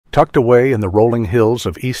Tucked away in the rolling hills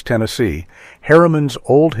of East Tennessee, Harriman's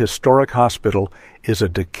old historic hospital is a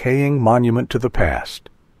decaying monument to the past.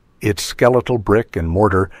 Its skeletal brick and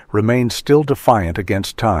mortar remain still defiant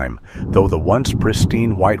against time, though the once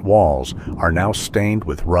pristine white walls are now stained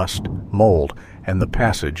with rust, mold, and the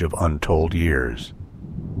passage of untold years.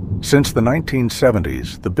 Since the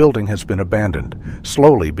 1970s, the building has been abandoned,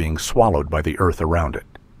 slowly being swallowed by the earth around it.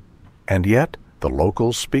 And yet, the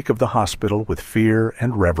locals speak of the hospital with fear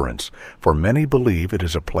and reverence, for many believe it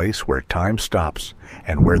is a place where time stops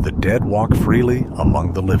and where the dead walk freely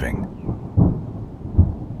among the living.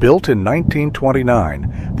 Built in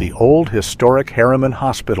 1929, the old historic Harriman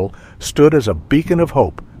Hospital stood as a beacon of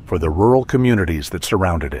hope for the rural communities that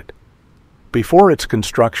surrounded it. Before its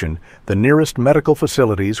construction, the nearest medical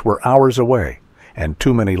facilities were hours away, and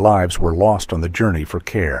too many lives were lost on the journey for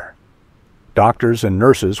care. Doctors and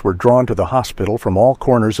nurses were drawn to the hospital from all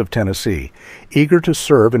corners of Tennessee, eager to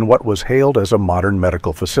serve in what was hailed as a modern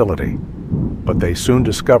medical facility. But they soon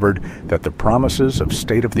discovered that the promises of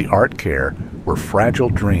state-of-the-art care were fragile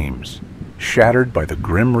dreams, shattered by the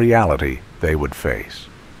grim reality they would face.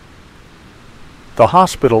 The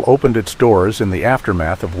hospital opened its doors in the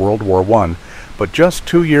aftermath of World War I, but just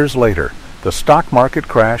 2 years later, the stock market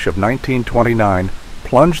crash of 1929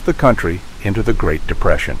 plunged the country into the Great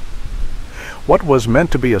Depression. What was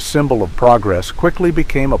meant to be a symbol of progress quickly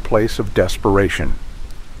became a place of desperation.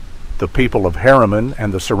 The people of Harriman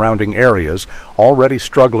and the surrounding areas, already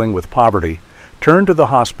struggling with poverty, turned to the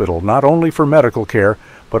hospital not only for medical care,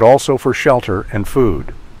 but also for shelter and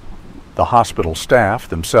food. The hospital staff,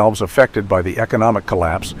 themselves affected by the economic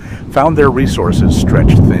collapse, found their resources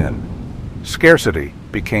stretched thin. Scarcity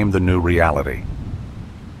became the new reality.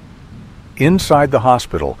 Inside the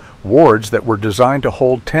hospital, wards that were designed to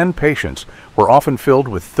hold 10 patients were often filled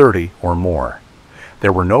with 30 or more.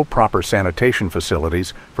 There were no proper sanitation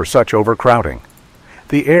facilities for such overcrowding.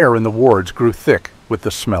 The air in the wards grew thick with the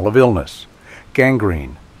smell of illness,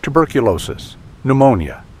 gangrene, tuberculosis,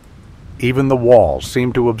 pneumonia. Even the walls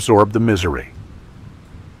seemed to absorb the misery.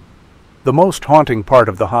 The most haunting part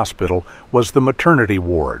of the hospital was the maternity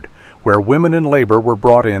ward, where women in labor were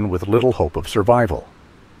brought in with little hope of survival.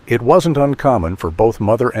 It wasn't uncommon for both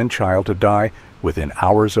mother and child to die within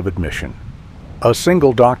hours of admission. A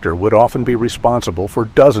single doctor would often be responsible for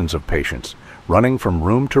dozens of patients, running from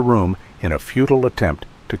room to room in a futile attempt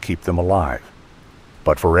to keep them alive.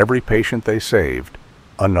 But for every patient they saved,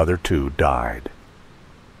 another 2 died.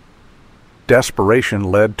 Desperation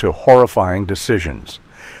led to horrifying decisions.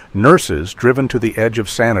 Nurses, driven to the edge of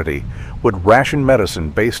sanity, would ration medicine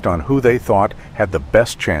based on who they thought had the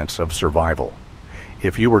best chance of survival.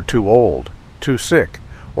 If you were too old, too sick,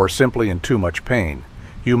 or simply in too much pain,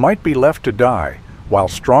 you might be left to die, while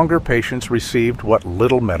stronger patients received what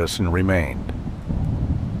little medicine remained.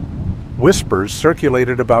 Whispers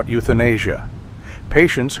circulated about euthanasia.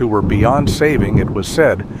 Patients who were beyond saving, it was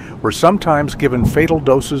said, were sometimes given fatal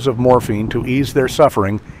doses of morphine to ease their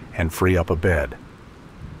suffering and free up a bed.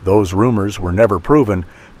 Those rumors were never proven,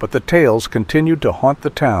 but the tales continued to haunt the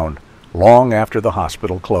town long after the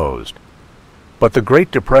hospital closed. But the Great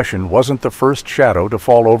Depression wasn't the first shadow to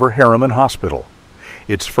fall over Harriman Hospital.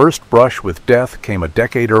 Its first brush with death came a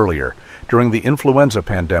decade earlier, during the influenza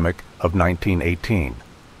pandemic of 1918.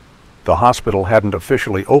 The hospital hadn't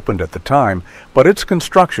officially opened at the time, but its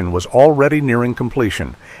construction was already nearing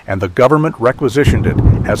completion, and the government requisitioned it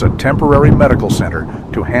as a temporary medical center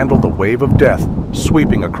to handle the wave of death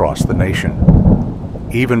sweeping across the nation.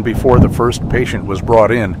 Even before the first patient was brought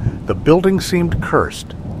in, the building seemed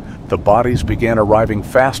cursed. The bodies began arriving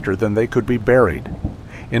faster than they could be buried.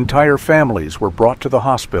 Entire families were brought to the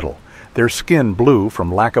hospital, their skin blue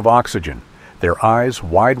from lack of oxygen, their eyes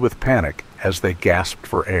wide with panic as they gasped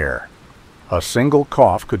for air. A single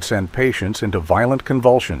cough could send patients into violent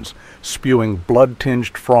convulsions, spewing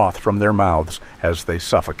blood-tinged froth from their mouths as they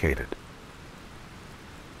suffocated.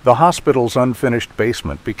 The hospital's unfinished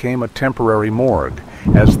basement became a temporary morgue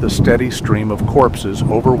as the steady stream of corpses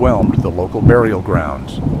overwhelmed the local burial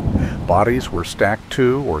grounds. Bodies were stacked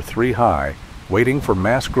 2 or 3 high, waiting for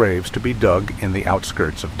mass graves to be dug in the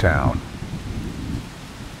outskirts of town.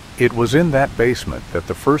 It was in that basement that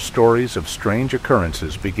the first stories of strange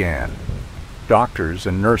occurrences began. Doctors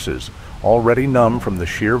and nurses, already numb from the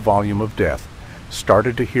sheer volume of death,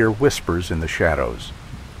 started to hear whispers in the shadows.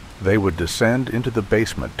 They would descend into the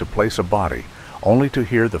basement to place a body, only to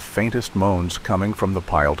hear the faintest moans coming from the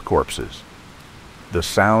piled corpses. The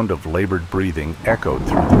sound of labored breathing echoed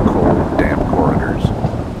through the cold, damp corridors.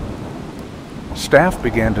 Staff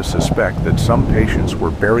began to suspect that some patients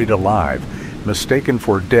were buried alive, mistaken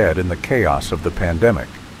for dead in the chaos of the pandemic.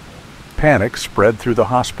 Panic spread through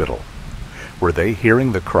the hospital. Were they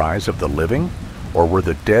hearing the cries of the living, or were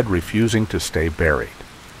the dead refusing to stay buried?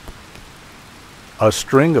 A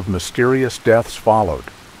string of mysterious deaths followed.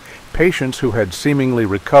 Patients who had seemingly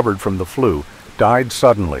recovered from the flu died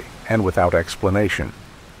suddenly and without explanation.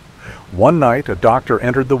 One night, a doctor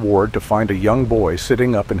entered the ward to find a young boy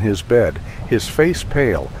sitting up in his bed, his face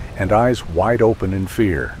pale and eyes wide open in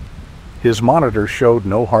fear. His monitor showed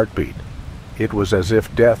no heartbeat. It was as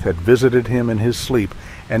if death had visited him in his sleep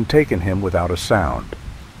and taken him without a sound.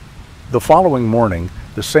 The following morning,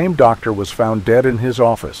 the same doctor was found dead in his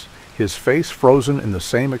office, his face frozen in the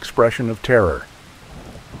same expression of terror.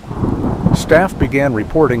 Staff began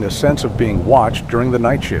reporting a sense of being watched during the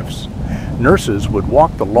night shifts. Nurses would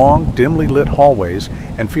walk the long, dimly lit hallways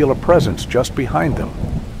and feel a presence just behind them,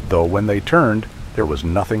 though when they turned, there was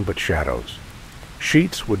nothing but shadows.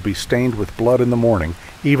 Sheets would be stained with blood in the morning,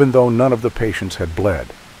 even though none of the patients had bled.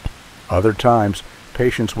 Other times,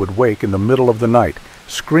 patients would wake in the middle of the night,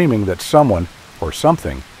 screaming that someone, or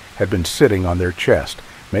something, had been sitting on their chest,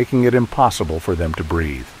 making it impossible for them to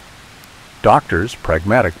breathe. Doctors,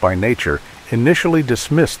 pragmatic by nature, initially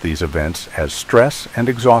dismissed these events as stress and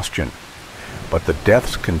exhaustion. But the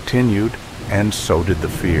deaths continued, and so did the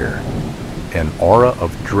fear. An aura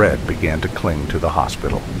of dread began to cling to the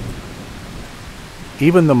hospital.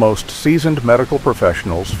 Even the most seasoned medical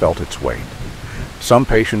professionals felt its weight. Some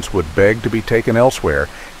patients would beg to be taken elsewhere,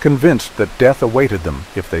 convinced that death awaited them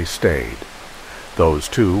if they stayed. Those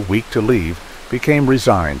too weak to leave became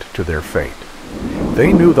resigned to their fate.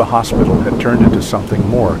 They knew the hospital had turned into something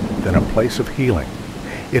more than a place of healing.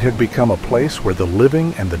 It had become a place where the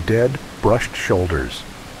living and the dead brushed shoulders.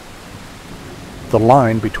 The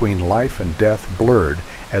line between life and death blurred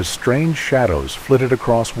as strange shadows flitted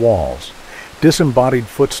across walls. Disembodied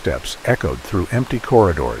footsteps echoed through empty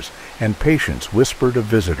corridors, and patients whispered of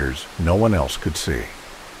visitors no one else could see.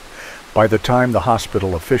 By the time the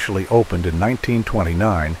hospital officially opened in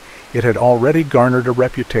 1929, it had already garnered a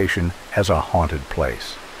reputation as a haunted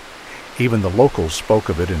place. Even the locals spoke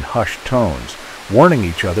of it in hushed tones, warning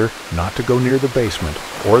each other not to go near the basement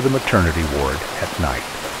or the maternity ward at night.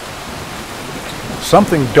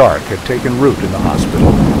 Something dark had taken root in the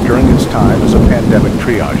hospital during its time as a pandemic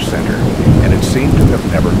triage center, and it seemed to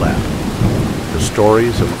have never left. The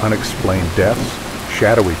stories of unexplained deaths,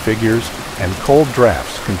 shadowy figures, and cold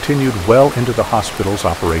drafts continued well into the hospital's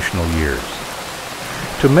operational years.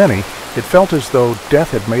 To many, it felt as though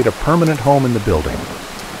death had made a permanent home in the building.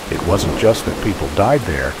 It wasn't just that people died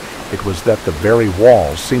there, it was that the very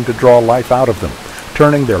walls seemed to draw life out of them,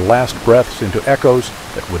 turning their last breaths into echoes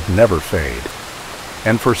that would never fade.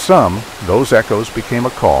 And for some, those echoes became a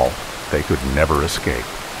call they could never escape.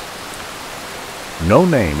 No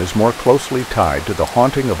name is more closely tied to the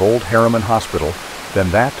haunting of old Harriman Hospital than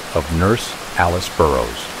that of Nurse Alice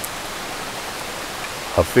Burroughs.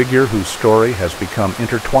 A figure whose story has become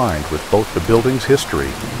intertwined with both the building's history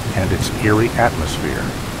and its eerie atmosphere.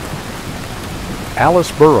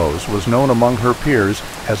 Alice Burroughs was known among her peers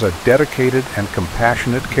as a dedicated and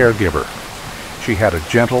compassionate caregiver. She had a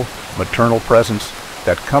gentle, maternal presence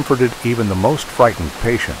that comforted even the most frightened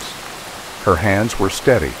patients. Her hands were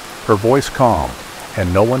steady, her voice calm,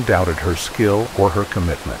 and no one doubted her skill or her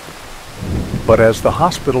commitment. But as the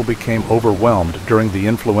hospital became overwhelmed during the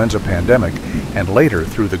influenza pandemic and later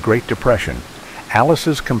through the Great Depression,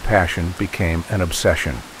 Alice's compassion became an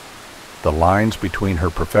obsession. The lines between her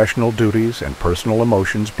professional duties and personal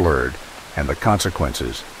emotions blurred, and the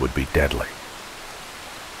consequences would be deadly.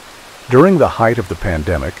 During the height of the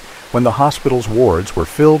pandemic, when the hospital's wards were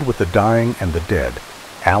filled with the dying and the dead,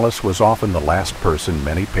 Alice was often the last person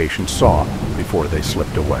many patients saw before they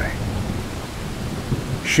slipped away.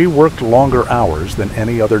 She worked longer hours than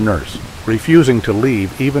any other nurse, refusing to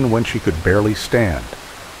leave even when she could barely stand.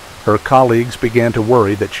 Her colleagues began to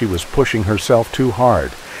worry that she was pushing herself too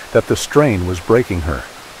hard, that the strain was breaking her.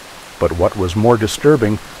 But what was more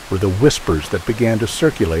disturbing were the whispers that began to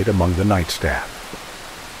circulate among the night staff.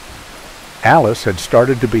 Alice had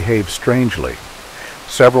started to behave strangely.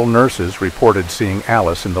 Several nurses reported seeing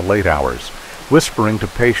Alice in the late hours, whispering to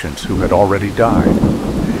patients who had already died.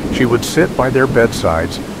 She would sit by their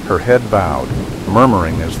bedsides, her head bowed,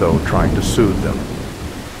 murmuring as though trying to soothe them.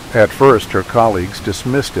 At first, her colleagues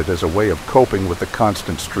dismissed it as a way of coping with the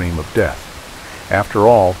constant stream of death. After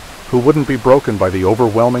all, who wouldn't be broken by the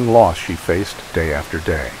overwhelming loss she faced day after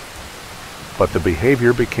day? But the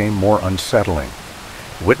behavior became more unsettling.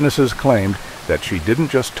 Witnesses claimed that she didn't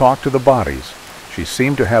just talk to the bodies, she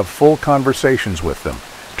seemed to have full conversations with them,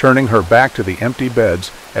 turning her back to the empty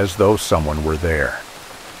beds as though someone were there.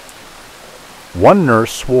 One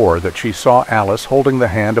nurse swore that she saw Alice holding the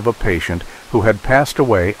hand of a patient who had passed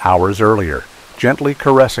away hours earlier, gently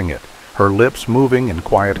caressing it, her lips moving in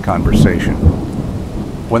quiet conversation.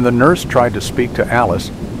 When the nurse tried to speak to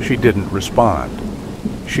Alice, she didn't respond.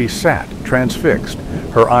 She sat, transfixed,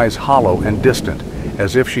 her eyes hollow and distant,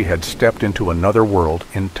 as if she had stepped into another world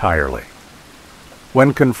entirely.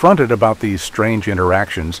 When confronted about these strange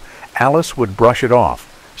interactions, Alice would brush it off,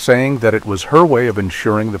 saying that it was her way of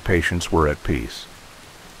ensuring the patients were at peace.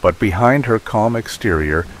 But behind her calm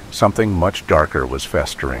exterior, something much darker was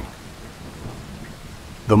festering.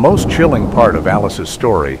 The most chilling part of Alice's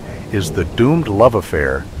story is the doomed love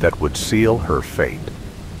affair that would seal her fate.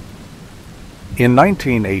 In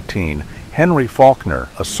 1918, Henry Faulkner,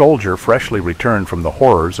 a soldier freshly returned from the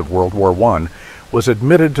horrors of World War I, was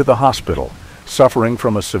admitted to the hospital, suffering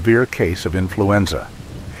from a severe case of influenza.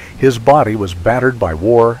 His body was battered by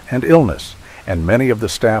war and illness, and many of the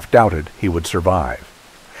staff doubted he would survive.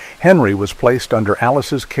 Henry was placed under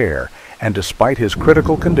Alice's care, and despite his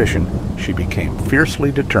critical condition, she became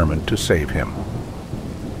fiercely determined to save him.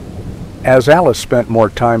 As Alice spent more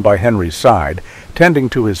time by Henry's side, tending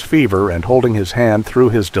to his fever and holding his hand through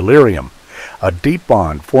his delirium, a deep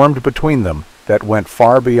bond formed between them that went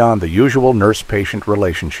far beyond the usual nurse-patient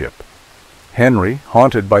relationship. Henry,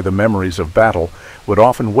 haunted by the memories of battle, would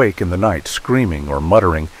often wake in the night screaming or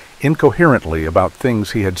muttering incoherently about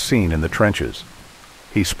things he had seen in the trenches.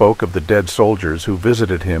 He spoke of the dead soldiers who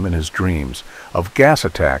visited him in his dreams, of gas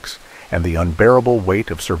attacks, and the unbearable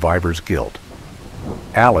weight of survivors' guilt.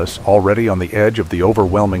 Alice, already on the edge of the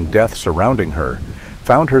overwhelming death surrounding her,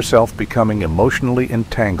 found herself becoming emotionally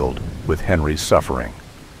entangled with Henry's suffering.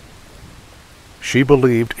 She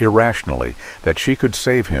believed irrationally that she could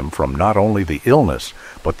save him from not only the illness,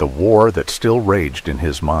 but the war that still raged in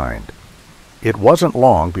his mind. It wasn't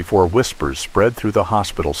long before whispers spread through the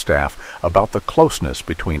hospital staff about the closeness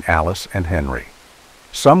between Alice and Henry.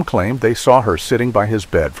 Some claimed they saw her sitting by his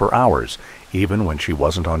bed for hours, even when she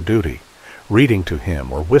wasn't on duty, reading to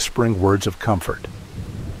him or whispering words of comfort.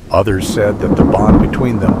 Others said that the bond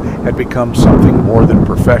between them had become something more than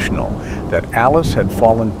professional, that Alice had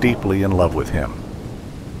fallen deeply in love with him.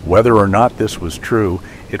 Whether or not this was true,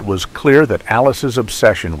 it was clear that Alice's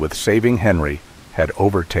obsession with saving Henry had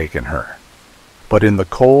overtaken her. But in the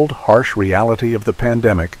cold, harsh reality of the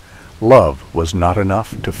pandemic, love was not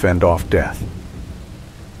enough to fend off death.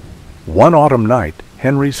 One autumn night,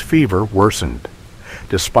 Henry's fever worsened.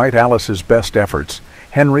 Despite Alice's best efforts,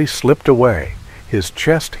 Henry slipped away, his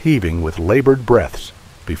chest heaving with labored breaths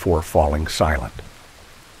before falling silent.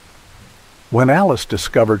 When Alice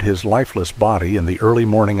discovered his lifeless body in the early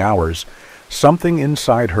morning hours, something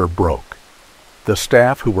inside her broke. The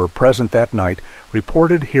staff who were present that night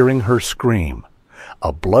reported hearing her scream,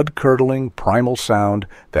 a blood-curdling primal sound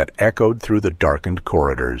that echoed through the darkened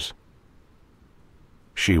corridors.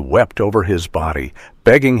 She wept over his body,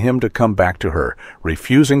 begging him to come back to her,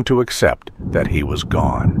 refusing to accept that he was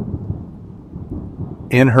gone.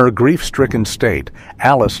 In her grief-stricken state,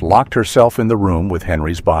 Alice locked herself in the room with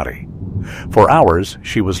Henry's body. For hours,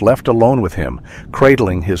 she was left alone with him,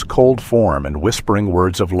 cradling his cold form and whispering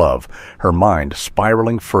words of love, her mind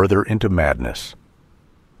spiraling further into madness.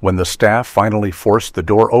 When the staff finally forced the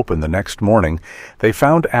door open the next morning, they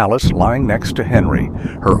found Alice lying next to Henry,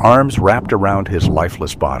 her arms wrapped around his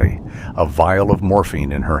lifeless body, a vial of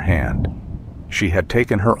morphine in her hand. She had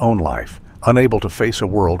taken her own life, unable to face a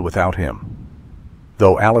world without him.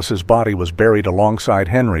 Though Alice's body was buried alongside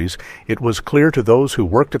Henry's, it was clear to those who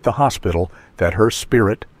worked at the hospital that her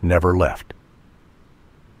spirit never left.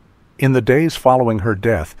 In the days following her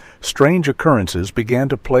death, strange occurrences began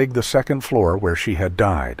to plague the second floor where she had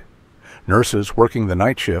died. Nurses working the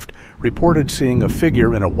night shift reported seeing a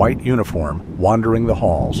figure in a white uniform wandering the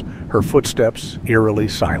halls, her footsteps eerily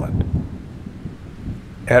silent.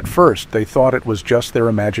 At first, they thought it was just their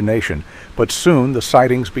imagination, but soon the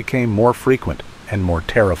sightings became more frequent and more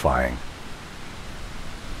terrifying.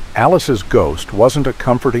 Alice's ghost wasn't a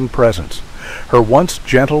comforting presence. Her once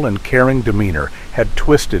gentle and caring demeanor had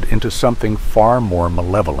twisted into something far more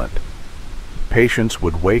malevolent. Patients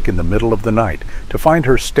would wake in the middle of the night to find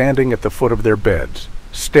her standing at the foot of their beds,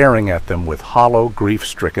 staring at them with hollow,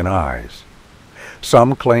 grief-stricken eyes.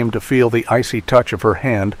 Some claimed to feel the icy touch of her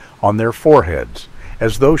hand on their foreheads,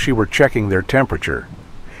 as though she were checking their temperature.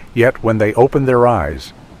 Yet when they opened their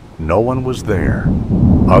eyes, no one was there.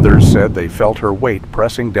 Others said they felt her weight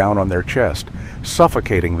pressing down on their chest,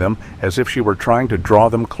 suffocating them as if she were trying to draw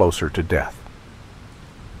them closer to death.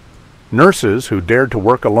 Nurses who dared to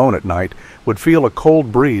work alone at night would feel a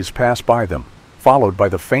cold breeze pass by them, followed by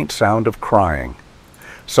the faint sound of crying.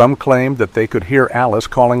 Some claimed that they could hear Alice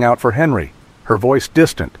calling out for Henry, her voice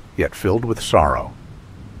distant yet filled with sorrow.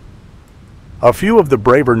 A few of the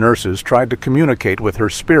braver nurses tried to communicate with her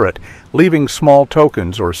spirit, leaving small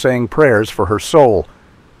tokens or saying prayers for her soul,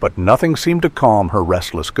 but nothing seemed to calm her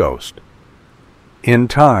restless ghost. In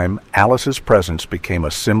time, Alice's presence became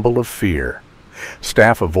a symbol of fear.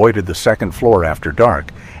 Staff avoided the second floor after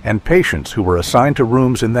dark, and patients who were assigned to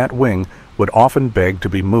rooms in that wing would often beg to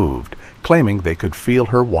be moved, claiming they could feel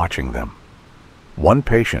her watching them. One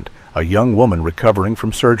patient, a young woman recovering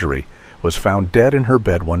from surgery, was found dead in her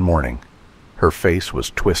bed one morning. Her face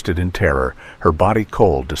was twisted in terror, her body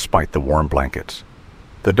cold despite the warm blankets.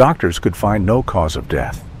 The doctors could find no cause of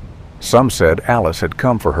death. Some said Alice had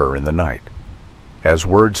come for her in the night. As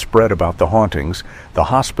word spread about the hauntings, the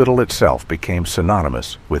hospital itself became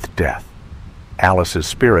synonymous with death. Alice's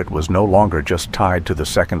spirit was no longer just tied to the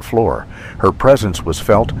second floor. Her presence was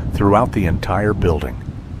felt throughout the entire building.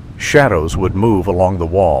 Shadows would move along the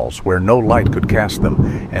walls where no light could cast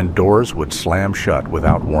them, and doors would slam shut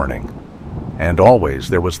without warning. And always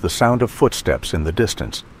there was the sound of footsteps in the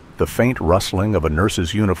distance, the faint rustling of a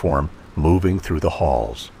nurse's uniform moving through the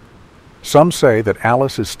halls. Some say that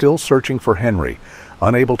Alice is still searching for Henry,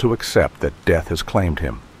 unable to accept that death has claimed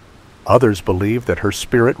him. Others believe that her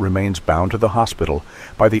spirit remains bound to the hospital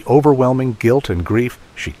by the overwhelming guilt and grief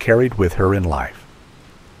she carried with her in life.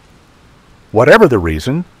 Whatever the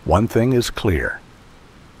reason, one thing is clear.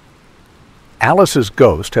 Alice's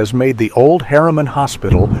ghost has made the old Harriman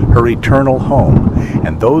Hospital her eternal home,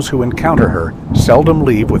 and those who encounter her seldom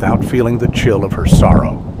leave without feeling the chill of her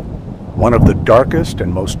sorrow. One of the darkest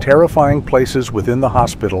and most terrifying places within the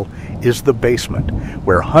hospital is the basement,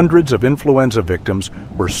 where hundreds of influenza victims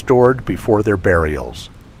were stored before their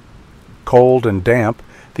burials. Cold and damp,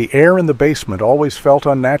 the air in the basement always felt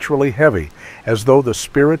unnaturally heavy, as though the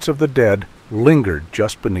spirits of the dead lingered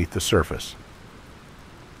just beneath the surface.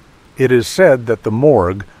 It is said that the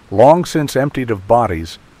morgue, long since emptied of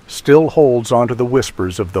bodies, still holds onto the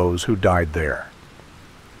whispers of those who died there.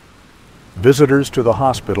 Visitors to the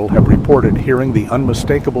hospital have reported hearing the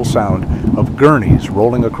unmistakable sound of gurneys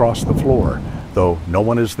rolling across the floor, though no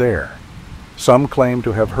one is there. Some claim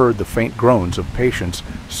to have heard the faint groans of patients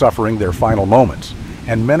suffering their final moments,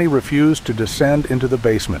 and many refuse to descend into the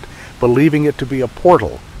basement, believing it to be a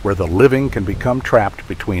portal where the living can become trapped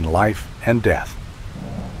between life and death.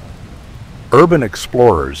 Urban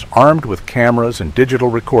explorers, armed with cameras and digital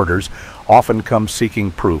recorders, often come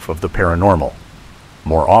seeking proof of the paranormal.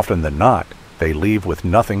 More often than not, they leave with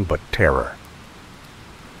nothing but terror.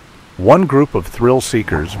 One group of thrill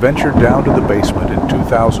seekers ventured down to the basement in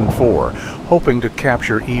 2004, hoping to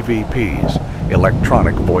capture EVPs,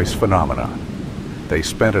 electronic voice phenomena. They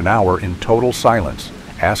spent an hour in total silence,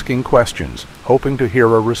 asking questions, hoping to hear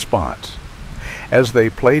a response. As they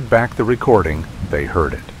played back the recording, they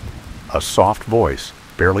heard it. A soft voice,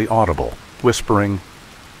 barely audible, whispering,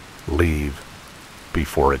 "Leave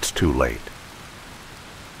before it's too late."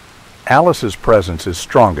 Alice's presence is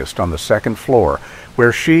strongest on the second floor,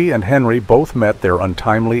 where she and Henry both met their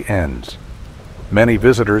untimely ends. Many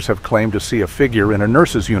visitors have claimed to see a figure in a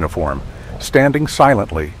nurse's uniform, standing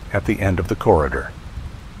silently at the end of the corridor.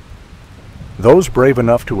 Those brave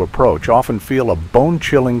enough to approach often feel a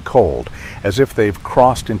bone-chilling cold, as if they've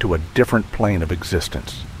crossed into a different plane of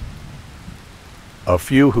existence. A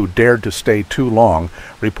few who dared to stay too long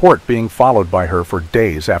report being followed by her for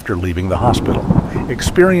days after leaving the hospital,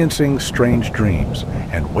 experiencing strange dreams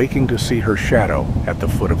and waking to see her shadow at the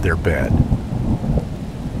foot of their bed.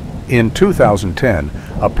 In 2010,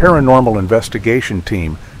 a paranormal investigation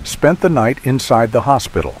team spent the night inside the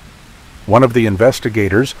hospital. One of the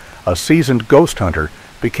investigators, a seasoned ghost hunter,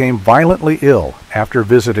 became violently ill after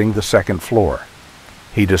visiting the second floor.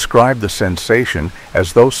 He described the sensation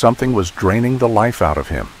as though something was draining the life out of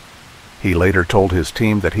him. He later told his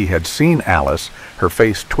team that he had seen Alice, her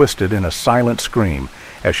face twisted in a silent scream,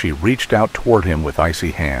 as she reached out toward him with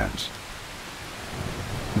icy hands.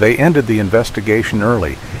 They ended the investigation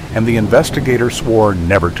early, and the investigator swore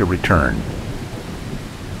never to return.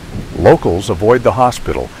 Locals avoid the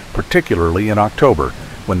hospital, particularly in October,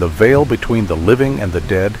 when the veil between the living and the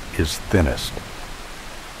dead is thinnest.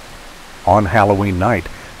 On Halloween night,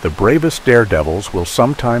 the bravest daredevils will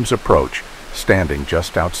sometimes approach, standing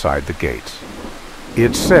just outside the gates.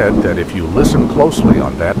 It's said that if you listen closely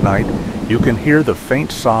on that night, you can hear the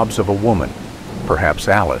faint sobs of a woman, perhaps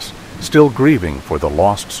Alice, still grieving for the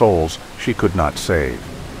lost souls she could not save.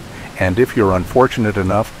 And if you're unfortunate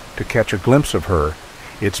enough to catch a glimpse of her,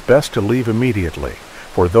 it's best to leave immediately,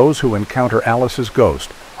 for those who encounter Alice's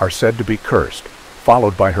ghost are said to be cursed,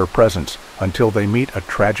 followed by her presence until they meet a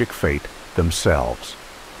tragic fate themselves.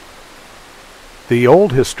 The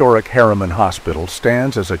old historic Harriman Hospital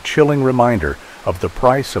stands as a chilling reminder of the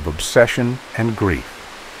price of obsession and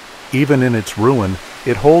grief. Even in its ruin,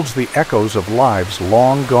 it holds the echoes of lives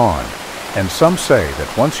long gone, and some say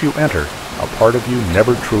that once you enter, a part of you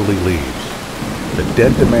never truly leaves. The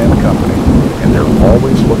dead demand company, and they're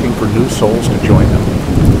always looking for new souls to join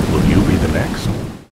them. Will you be the next?